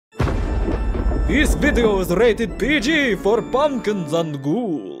This video is rated PG for pumpkins and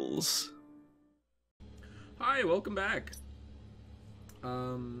ghouls. Hi, welcome back.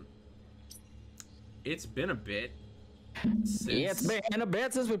 It's been a bit since... Yeah, it's been a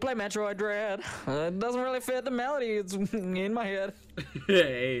bit since we played Metroid Dread. It doesn't really fit the melody, it's in my head.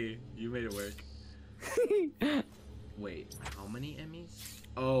 Hey, you made it work. Wait, how many Emmys?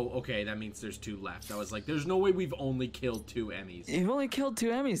 Oh, okay, that means there's 2 left. I was like, there's no way we've only killed 2 Emmys. You've only killed 2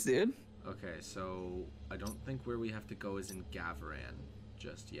 Emmys, dude. Okay, so I don't think where we have to go is in Gavaran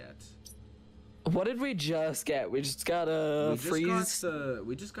just yet. What did we just get? We just got a freeze.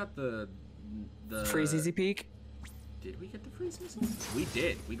 We just got the freeze easy peak. Did we get the freeze missiles? We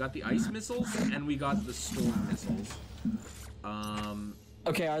did. We got the ice missiles and we got the storm missiles.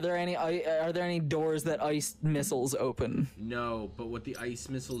 Okay, are there any doors that ice missiles open? No, but what the ice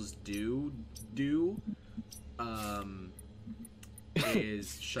missiles do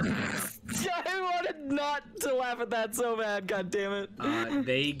is shut them up. I wanted not to laugh at that so bad, god damn it.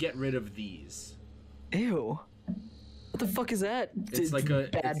 They get rid of these. Ew. What the fuck is that? It's like a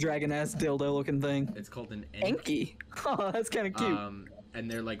bad dragon-ass dildo looking thing. It's called an Enki. Oh, that's kind of cute.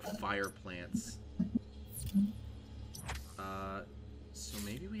 And they're like fire plants. So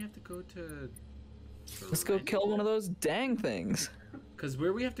maybe we have to go to... Let's go kill one of those dang things. Because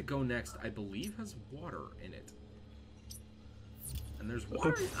where we have to go next, I believe, has water in it. And there's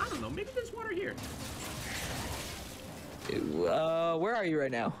water... I don't know, maybe there's water here. Where are you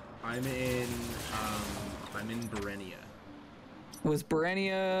right now? I'm in Berenia. Was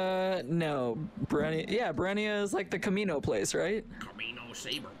Berenia... No. Berenia... Yeah, Berenia is like the Camino place, right? Camino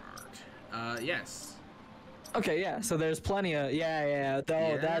Saber Mart. Yes. Okay, yeah, so there's plenty of... Yeah.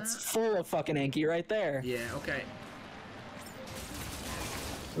 Oh, that's full of fucking Enki right there. Yeah, okay.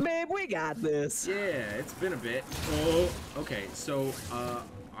 Babe, we got this. Yeah, it's been a bit. Oh, okay, so,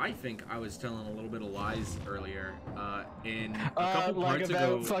 I think I was telling a little bit of lies earlier, in a couple like parts about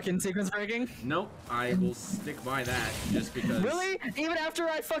ago. Fucking sequence breaking? Nope, I will stick by that, just because... Really? Even after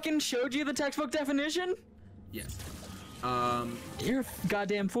I fucking showed you the textbook definition? Yes. You're a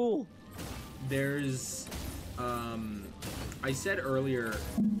goddamn fool. There's, I said earlier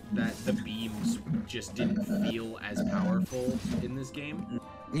that the beams just didn't feel as powerful in this game.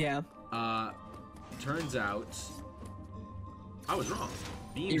 Yeah. Turns out I was wrong.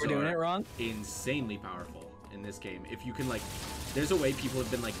 Beams you were doing it wrong? Insanely powerful in this game. If you can, like, there's a way people have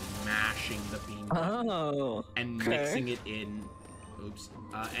been like mashing the beam and mixing it in. Oops.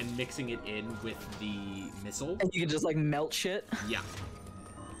 And mixing it in with the missile. And you can just like melt shit? Yeah.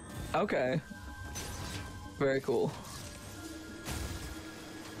 Okay. Very cool.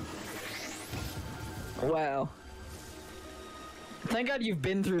 Wow. Thank God you've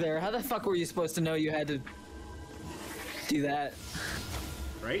been through there. How the fuck were you supposed to know you had to do that?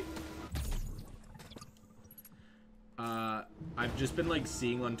 Right? I've just been like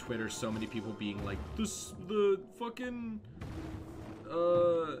seeing on Twitter so many people being like, the fucking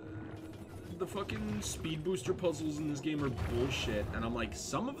speed booster puzzles in this game are bullshit. And I'm like,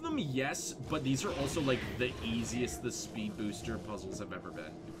 some of them, yes, but these are also like the easiest the speed booster puzzles have ever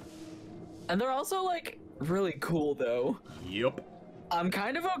been. And they're also like really cool though. Yep. I'm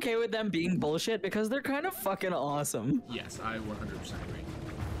kind of okay with them being bullshit because they're kind of fucking awesome. Yes, I 100% agree.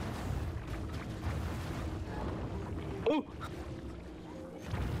 Ooh.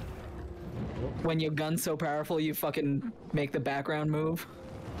 When your gun's so powerful, you fucking make the background move.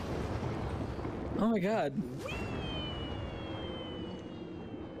 Oh my god.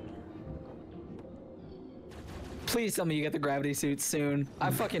 Please tell me you get the gravity suit soon.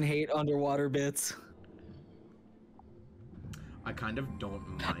 I fucking hate underwater bits. I kind of don't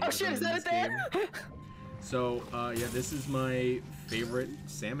mind. Oh shit, is that it there? So, yeah, this is my favorite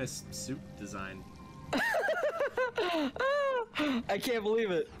Samus suit design. I can't believe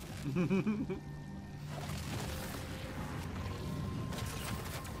it.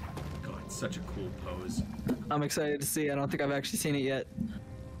 God, it's such a cool pose. I'm excited to see. I don't think I've actually seen it yet.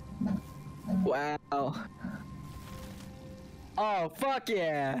 Wow. Oh fuck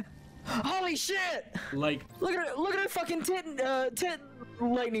yeah! Holy shit! Like, look at her fucking tit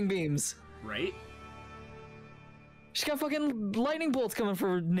lightning beams. Right? She's got fucking lightning bolts coming for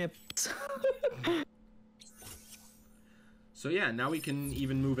her nips. So yeah, now we can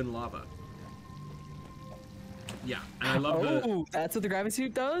even move in lava. Yeah, and I love Oh, that's what the gravity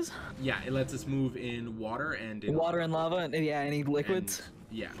suit does? Yeah, it lets us move in water and in water and lava, and yeah, any liquids?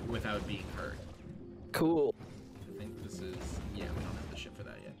 And, yeah, without being hurt. Cool. I think this is... Yeah, we don't have the ship for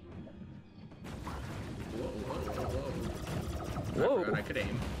that yet. Whoa. I forgot I could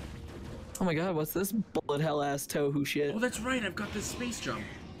aim. Oh my god, what's this bullet hell ass tohu shit? Oh, that's right, I've got this space jump.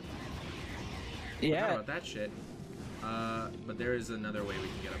 Yeah. Forgot about that shit. But there is another way we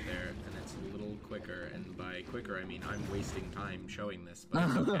can get up there, and it's a little quicker. And by quicker, I mean I'm wasting time showing this, but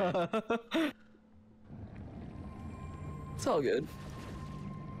it's okay. It's all good.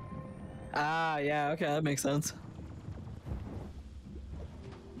 Ah, yeah, okay, that makes sense.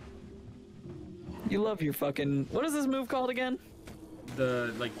 You love your fucking... What is this move called again?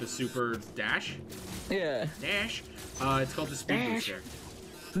 The super dash? Yeah. Dash? It's called the speed booster.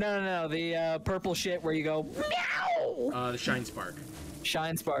 No, the purple shit where you go meow! The shine spark.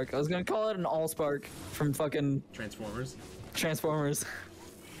 Shine spark. I was gonna call it an all spark from fucking... Transformers.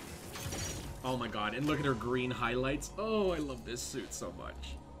 Oh my god, and look at her green highlights. Oh, I love this suit so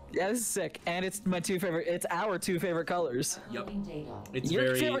much. Yeah, this is sick, and it's my it's our two favorite colors. Yep. It's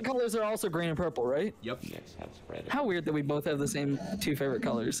Your favorite colors are also green and purple, right? Yep. How weird that we both have the same two favorite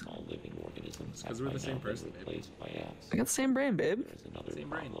colors. Because we're the same person, babe. I got the same brain, babe. Same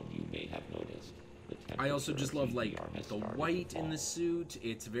brain. I also just love, like, the white in the suit.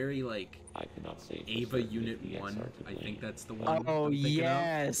 It's very, like, Ava Unit 1. I think that's the one. Oh,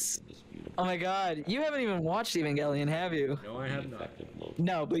 yes. Oh my god. You haven't even watched Evangelion, have you? No, I have not.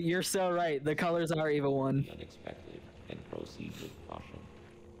 No, but you're so right. The colors are Eva 1.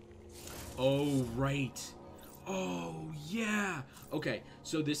 Oh, right. Oh, yeah. Okay,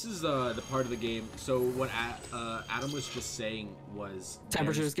 so this is the part of the game. So what Adam was just saying was...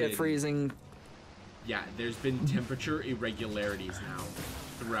 Temperatures get freezing. Yeah, there's been temperature irregularities now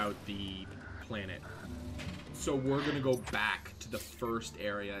throughout the planet. So we're gonna go back to the first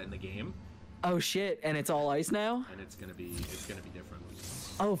area in the game. Oh shit, and it's all ice now? And it's gonna be different.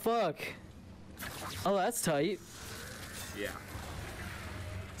 Oh fuck. Oh, that's tight. Yeah.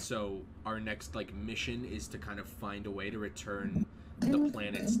 So our next like mission is to kind of find a way to return the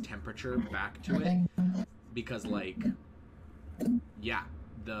planet's temperature back to it. Because like yeah,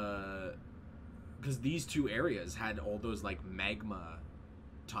 because these two areas had all those like magma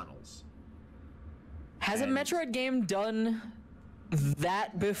tunnels. Has a Metroid game done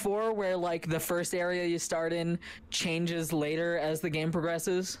that before, where like the first area you start in changes later as the game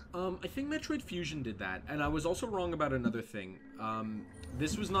progresses? I think Metroid Fusion did that, and I was also wrong about another thing.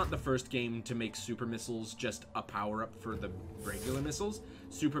 This was not the first game to make super missiles just a power-up for the regular missiles.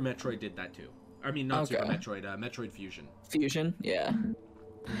 Super Metroid did that too. I mean, not Super Metroid, Metroid Fusion. Fusion, yeah.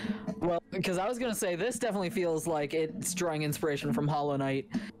 Well, because I was gonna say, this definitely feels like it's drawing inspiration from Hollow Knight,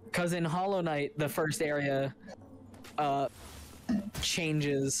 because in Hollow Knight, the first area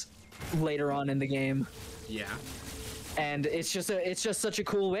changes later on in the game. Yeah. And it's just such a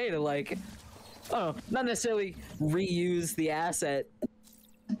cool way to like, oh, not necessarily reuse the asset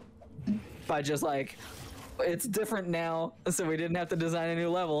by just like, it's different now, so we didn't have to design a new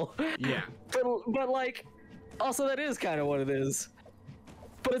level. Yeah. But like, also that is kind of what it is.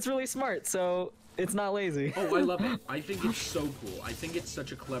 But it's really smart, so it's not lazy. Oh, I love it. I think it's so cool. I think it's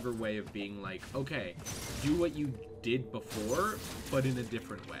such a clever way of being like, okay, do what you did before, but in a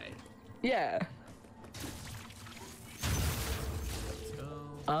different way. Yeah. Let's go.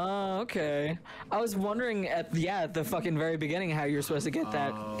 Oh, okay. I was wondering at the fucking very beginning how you're supposed to get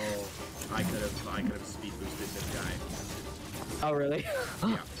that. Oh, I could have speed boosted this guy. Oh, really?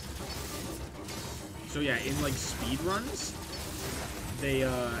 Yeah. So yeah, in like speed runs, they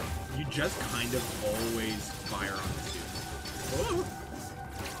you just kind of always fire on the dude.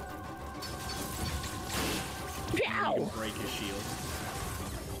 Pow! You can break his shield.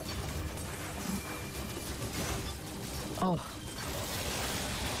 Oh.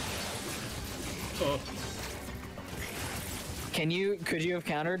 Oh. Could you have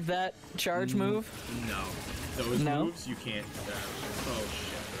countered that charge move? No. Those moves you can't. Oh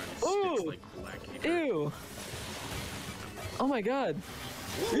shit! Sticks like black hair. Ew! Oh my god!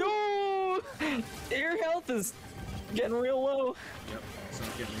 Yo! Your health is getting real low. Yep,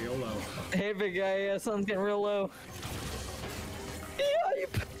 sun's getting real low. Hey, big guy, yeah, sun's getting real low.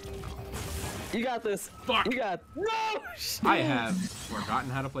 Yipe! You got this. Fuck! You got. No! I have forgotten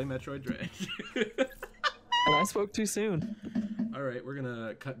how to play Metroid Dread. And I spoke too soon. Alright, we're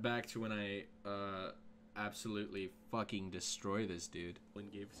gonna cut back to when I absolutely fucking destroy this dude.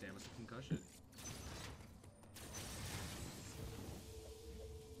 And gave Samus a concussion.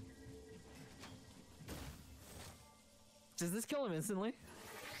 Does this kill him instantly?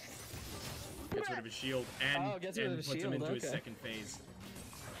 Gets rid of his shield and, gets rid of his puts shield, him into his okay. second phase.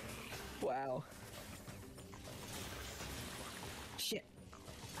 Wow. Shit.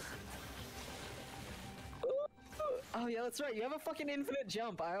 Oh yeah, that's right. You have a fucking infinite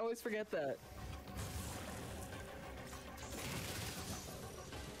jump. I always forget that.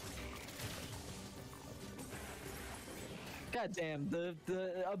 God God damn, the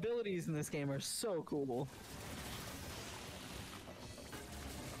abilities in this game are so cool.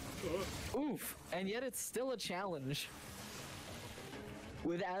 Oof, and yet it's still a challenge.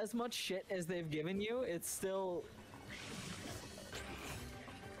 With as much shit as they've given you, it's still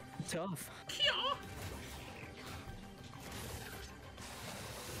tough.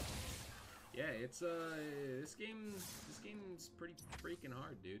 Yeah, it's this game's pretty freaking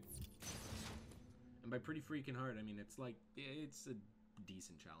hard, dude. And by pretty freaking hard, I mean it's like it's a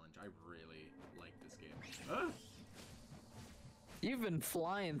decent challenge. I really like this game. Ah! You've been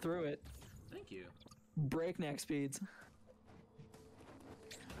flying through it. Thank you. Breakneck speeds.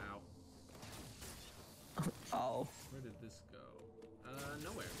 Ow. Oh. Where did this go?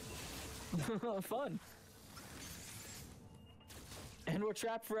 Nowhere. Fun. And we're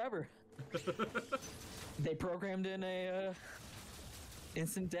trapped forever. They programmed in a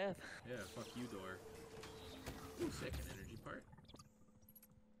instant death. Yeah, fuck you, door. Ooh, sick, an energy part.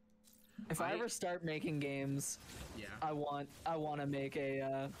 If I ever start making games, yeah, I want to make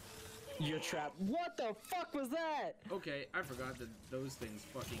a you're trapped. What the fuck was that? Okay, I forgot that those things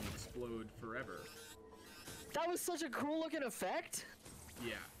fucking explode forever. That was such a cool looking effect.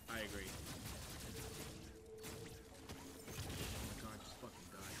 Yeah, I agree. Oh my god, just fucking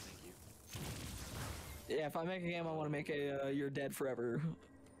die, thank you. Yeah, if I make a game, I want to make a you're dead forever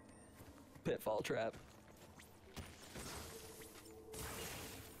pitfall trap.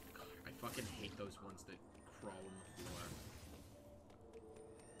 God, I fucking hate those ones that crawl on the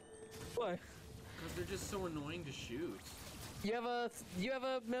floor. Why? Because they're just so annoying to shoot. You have a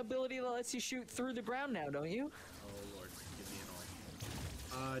ability that lets you shoot through the ground now, don't you? Oh lord, give me an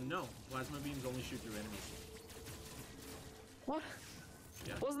all. No. Plasma beams only shoot through enemies. What?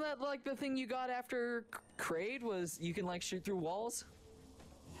 Yeah. Wasn't that like the thing you got after Kraid was you can like shoot through walls?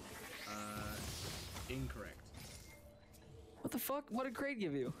 Incorrect. What the fuck? What did Kraid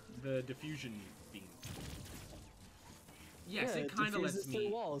give you? The diffusion beam. Yes, Yeah, it kind of lets diffuses me.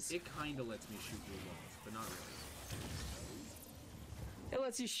 through walls. It kind of lets me shoot through walls, but not really. It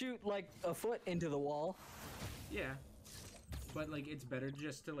lets you shoot like a foot into the wall. Yeah, but like it's better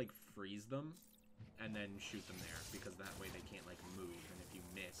just to like freeze them and then shoot them there because that way they can't like move. And if you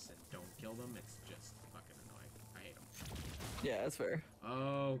miss and don't kill them, it's just fucking annoying. I hate them. Yeah, that's fair.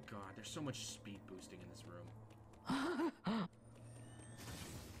 Oh god, there's so much speed boosting in this room.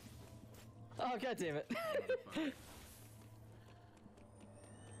 Oh god damn it!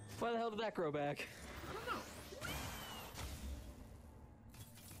 Why the hell did that grow back? I don't know.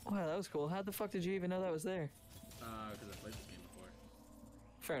 Wow, that was cool. How the fuck did you even know that was there? Because I played this game before.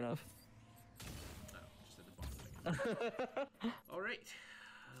 Fair enough. Oh, just at the bottom again. Alright.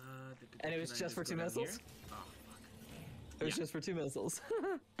 And it was just for 2 missiles? Oh, fuck. It was just for 2 missiles.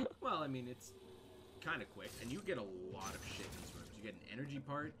 Well, I mean, it's kind of quick, and you get a lot of shit in these rooms. You get an energy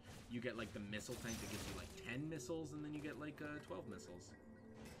part, you get, like, the missile tank that gives you, like, 10 missiles, and then you get, like, 12 missiles.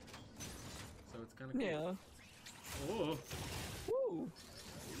 So it's kind of cool. Yeah. Oh! Woo!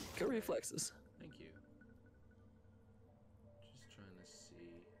 Good reflexes. Thank you. Just trying to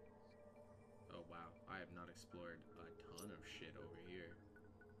see... Oh, wow. I have not explored a ton of shit over here.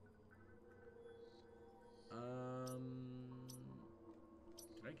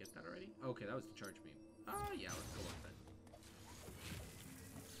 Did I get that already? Okay, that was the charge beam. Oh, yeah, let's go up then.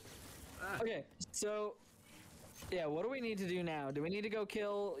 Ah. Okay, so... Yeah, what do we need to do now? Do we need to go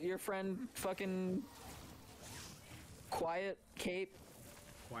kill your friend fucking... Quiet Cape?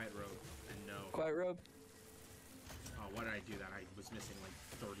 Quiet Robe, and no. Quiet Robe? Oh, why did I do that? I was missing like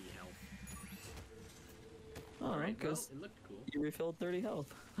 30 health. Oh, Alright, well, because it looked cool. you refilled 30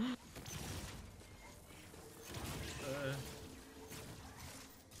 health.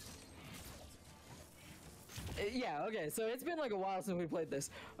 Yeah, okay, so it's been like a while since we played this.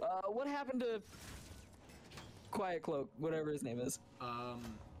 What happened to Quiet Cloak, whatever his name is?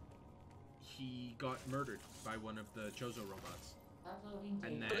 He got murdered by one of the Chozo robots.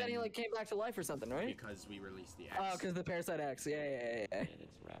 And But then he like came back to life or something, right? Because we released the X. Oh, because the Parasite X, yeah. And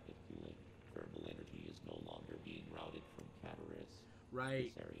its rapid cooling, thermal energy is no longer being routed from Cataris.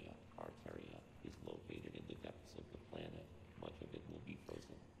 Right. This area, Arteria, is located in the depths of the planet. Much of it will be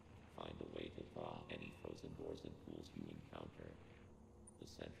frozen. Find a way to thaw any frozen doors and pools you encounter. The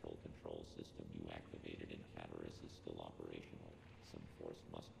central control system you activated in Cataris is still operational. Some force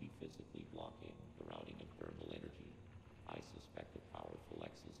must be physically blocking the routing of thermal energy. I suspect a powerful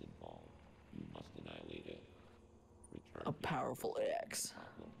X is involved. You must annihilate it. Return. A powerful X.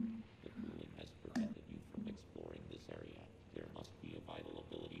 Problem. The cooling has prevented you from exploring this area. There must be a vital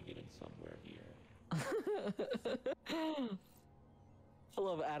ability hidden somewhere here. I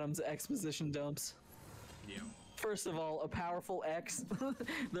love Adam's exposition dumps. Yeah. First of all, a powerful X.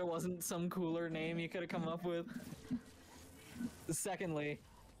 There wasn't some cooler name you could have come up with. Secondly,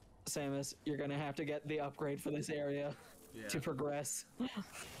 Samus, you're gonna have to get the upgrade for this area to progress. The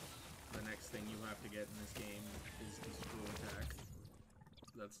next thing you have to get in this game is the screw attack.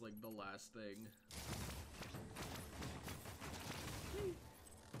 That's like the last thing.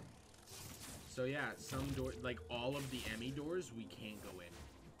 So yeah, some door, like all of the Emmy doors, we can't go in.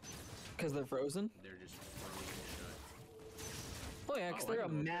 Because they're frozen? They're just frozen shut. Oh yeah, because they're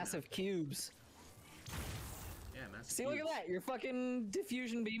massive cubes. Yeah, massive See, cubes. look at that. Your fucking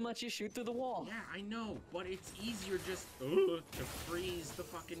diffusion beam lets you shoot through the wall. Yeah, I know, but it's easier just to freeze the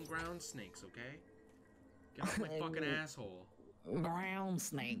fucking ground snakes, okay? Get off my fucking asshole. Ground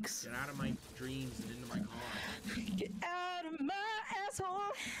snakes. Get out of my dreams and into my car. Get out of my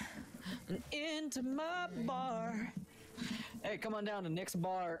asshole and into my bar. Hey, come on down to Nick's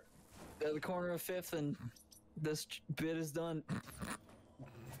bar at the corner of 5th, and this bit is done.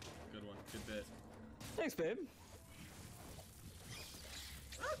 Good one. Good bit. Thanks, babe.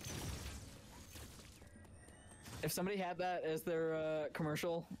 If somebody had that as their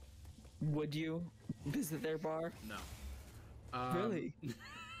commercial, would you visit their bar? No. Really?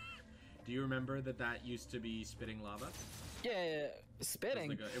 Do you remember that used to be spitting lava? Yeah,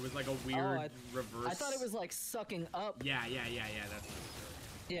 spitting. It was like a weird reverse. I thought it was like sucking up. Yeah. That's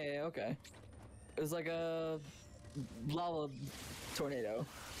what it Yeah, okay. It was like a lava tornado.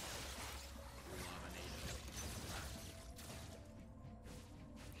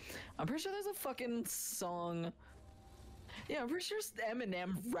 I'm pretty sure there's a fucking song. Yeah, I'm pretty sure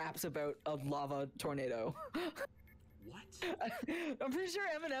Eminem raps about a lava tornado. What? I'm pretty sure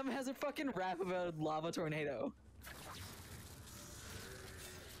Eminem has a fucking rap about a lava tornado.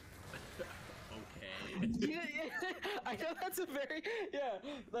 Okay. Yeah, I know that's a very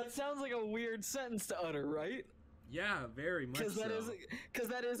that sounds like a weird sentence to utter, right? Yeah, very much so. Because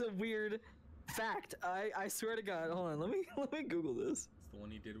that is a weird fact. I swear to God. Hold on, let me Google this. It's the one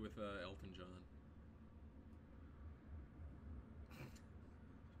he did with Elton John.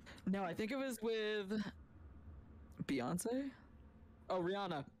 No, I think it was with Beyonce. Oh,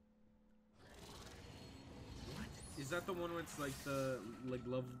 Rihanna. What? Is that the one where it's like the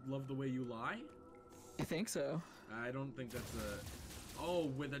love the way you lie? I think so. I don't think that's a. Oh,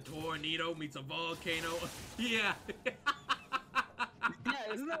 with a tornado meets a volcano. Yeah.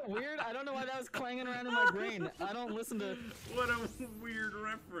 Yeah, isn't that weird? I don't know why that was clanging around in my brain. I don't listen to. What a weird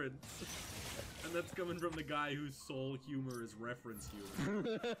reference. And that's coming from the guy whose sole humor is reference humor.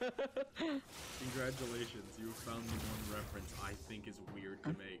 Congratulations, you found the one reference I think is weird to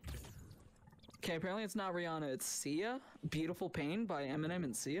make. Okay, apparently it's not Rihanna, it's Sia. Beautiful Pain by Eminem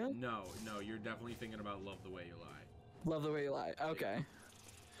and Sia. No, you're definitely thinking about Love the Way You Lie. Love the Way You Lie, okay.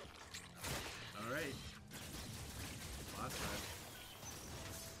 Alright. Last time.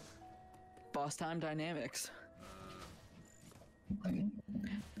 Boss Time Dynamics.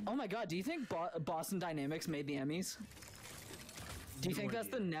 Oh my god, do you think Boston Dynamics made the Emmys? Do you think that's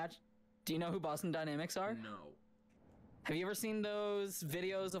the Do you know who Boston Dynamics are? No. Have you ever seen those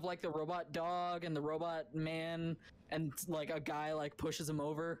videos of like the robot dog and the robot man and like a guy like pushes him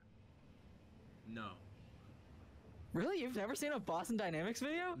over? No. Really? You've never seen a Boston Dynamics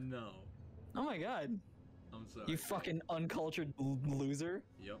video? No. Oh my god. I'm sorry. You fucking uncultured loser.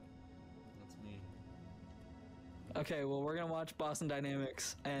 Yep. That's me. Okay, well, we're gonna watch Boston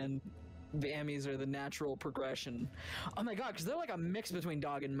Dynamics, and the Emmys are the natural progression. Oh my god, because they're like a mix between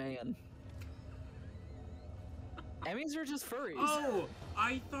dog and man. Emmys are just furries. Oh,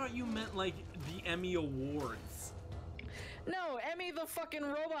 I thought you meant like the Emmy Awards. No, Emmy the fucking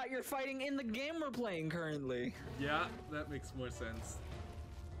robot you're fighting in the game we're playing currently. Yeah, that makes more sense.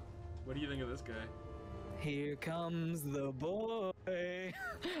 What do you think of this guy? Here comes the boy.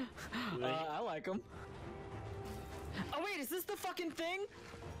 I like him. Oh wait, is this the fucking thing?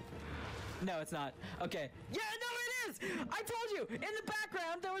 No, it's not. Okay. Yeah, no, it is! I told you! In the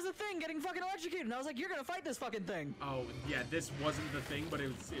background, there was a thing getting fucking electrocuted, and I was like, you're gonna fight this fucking thing. Oh, yeah, this wasn't the thing, but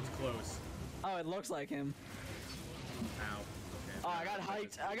it's close. Oh, it looks like him. Ow. Okay. Oh, I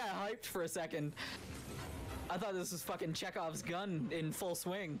got hyped for a second. I thought this was fucking Chekhov's gun in full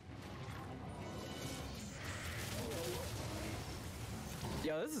swing.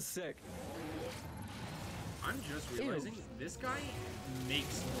 Yo, this is sick. I'm just realizing this guy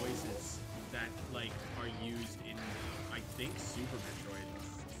makes noises that like are used in I think Super Metroid.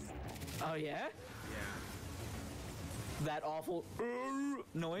 Oh yeah? Yeah. That awful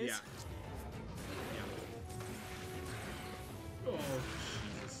noise? Yeah. Yeah. Oh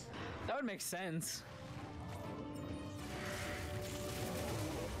Jesus. That would make sense.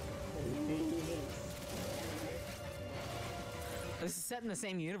 This is set in the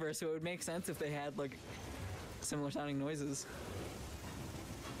same universe, so it would make sense if they had like similar sounding noises.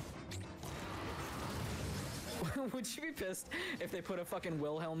 Would you be pissed if they put a fucking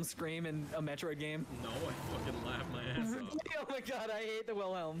Wilhelm scream in a Metroid game? No, I fucking laugh my ass off. Oh my god, I hate the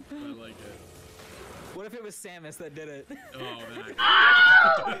Wilhelm. I like it. What if it was Samus that did it? Oh, man.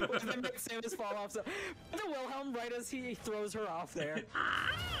 What if they make Samus fall off? So the Wilhelm right as he throws her off there.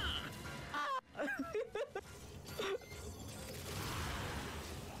 Oh,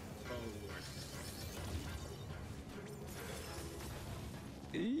 Lord.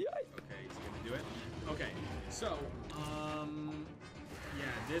 Yikes. Okay, he's gonna do it. Okay, so, yeah,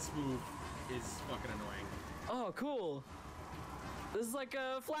 this move is fucking annoying. Oh, cool. This is like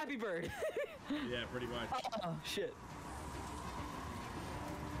a Flappy Bird. Yeah, pretty much. Oh, shit.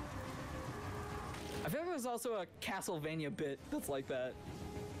 I feel like there was also a Castlevania bit that's like that.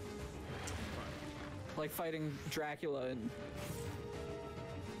 Like fighting Dracula and...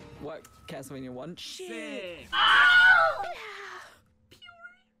 What? Castlevania 1? Shit! Sick.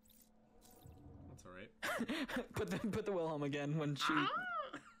 That's alright. put the Wilhelm again when she...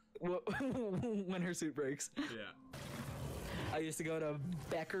 when her suit breaks. Yeah. I used to go to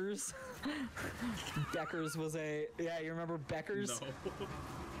Becker's. Becker's was a... Yeah, you remember Becker's? No.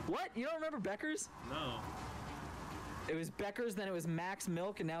 What? You don't remember Becker's? No. It was Becker's, then it was Max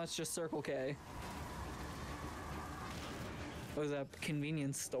Milk, and now it's just Circle K. It was a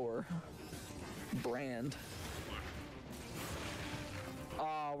convenience store brand.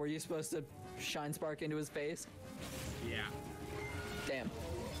 Oh, were you supposed to shine spark into his face? Yeah. Damn.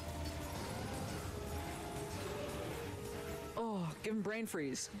 Oh, give him brain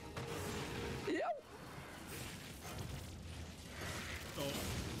freeze. Yo. Oh.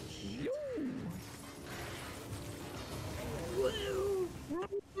 Yo.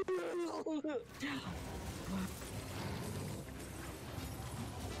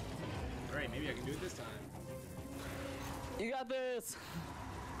 Alright, maybe I can do it this time. You got this.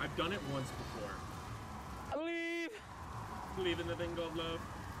 I've done it once before. I believe. Believe in the thing called love.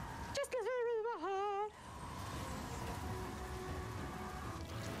 Just cause we're in my heart.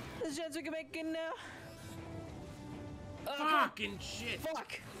 There's a chance we can make it now. Fucking shit.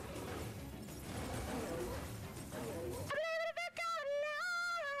 Fuck.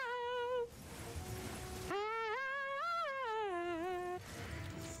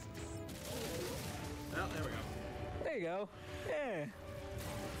 Well, there we go. There you go. Yeah.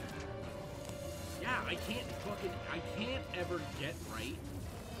 Yeah, I can't ever get right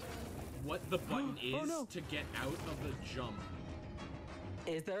what the button is Oh, no. to get out of the jump.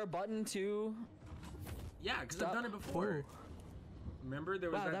 Is there a button to... Yeah, because I've Stop. done it before. Oh. Remember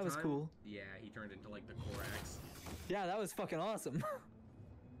there was Wow, that was time? cool. Yeah, he turned into like the Korax. Yeah, that was fucking awesome.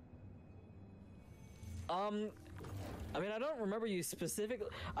 I mean, I don't remember you specifically.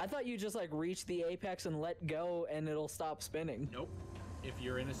 I thought you just like reach the apex and let go and it'll stop spinning. Nope. If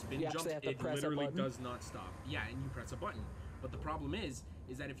you're in a spin You jump, actually have to it press a literally button? does not stop. Yeah, and you press a button. But the problem is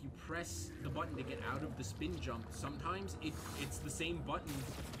that if you press the button to get out of the spin jump, sometimes it's the same button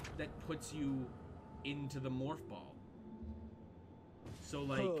that puts you into the morph ball. So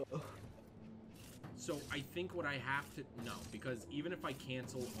like, so I think what I have to, no, because even if I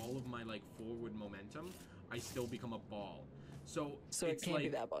cancel all of my like forward momentum, I still become a ball. So So it's it can't like, be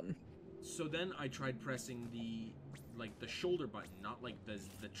that button. So then I tried pressing the shoulder button, not like the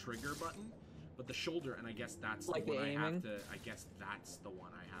trigger button, but the shoulder, and I guess that's Like the the one I have aiming? to. I guess that's the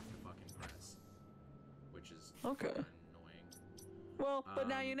one I have to fucking press, which is Okay. annoying. Well, but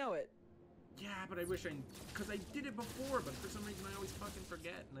now you know it. Yeah, but I wish because I did it before, but for some reason I always fucking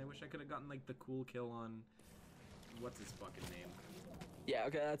forget, and I wish I could have gotten like the cool kill on what's his fucking name. Yeah,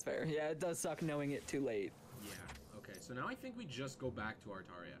 okay, that's fair. Yeah, it does suck knowing it too late. Yeah. Okay, so now I think we just go back to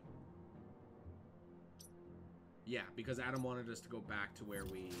Artaria. Yeah, because Adam wanted us to go back to where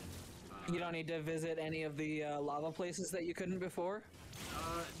we... You don't need to visit any of the lava places that you couldn't before?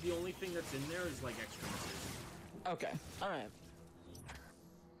 The only thing that's in there is, like, extra misses. Okay, alright.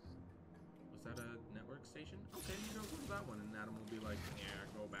 Was that a network station? Okay, you go to that one, and Adam will be like, yeah,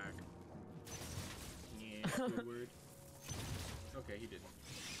 go back. Yeah, Squidward. Okay, he didn't.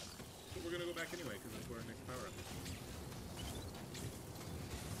 But we're gonna go back anyway, because that's where our next power-up is.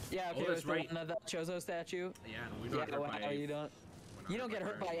 Yeah, okay, Oh, that's with right. The one of the Chozo statue. Yeah, and we're not hurt wow, by... you don't get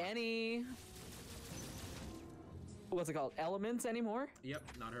hurt by any... What's it called? Elements anymore? Yep,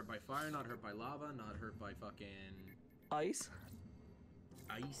 not hurt by fire, not hurt by lava, not hurt by fucking... Ice?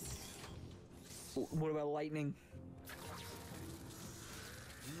 ice. What about lightning?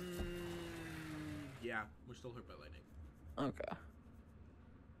 Yeah, we're still hurt by lightning. Okay.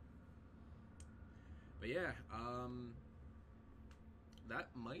 But yeah, that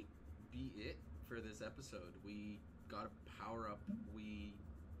might be it for this episode. We got a power up. We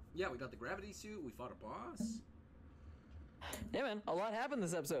got the gravity suit. We fought a boss. Yeah, man, a lot happened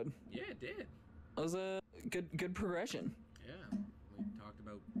this episode. Yeah, it did. It was a good progression. Yeah, we talked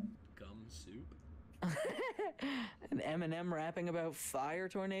about gum soup. An M&M rapping about fire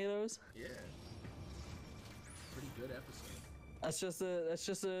tornadoes. Yeah, pretty good episode. That's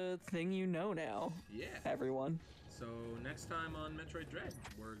just a thing you know now. Yeah, everyone. So next time on Metroid Dread,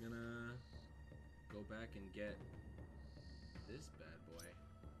 we're gonna go back and get this bad boy.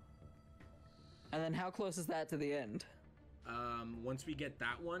 And then how close is that to the end? Once we get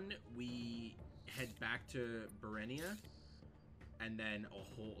that one, we head back to Berenia, and then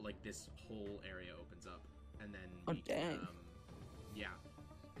a whole, like, this whole area opens up, and then we, dang. Yeah,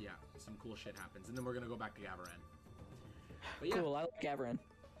 some cool shit happens, and then we're gonna go back to Gavaran. But yeah. Cool, I like Gavaran.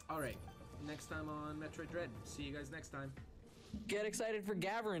 All right, next time on Metroid Dread. See you guys next time. Get excited for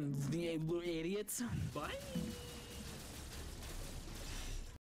Gavaran, the idiots. Bye.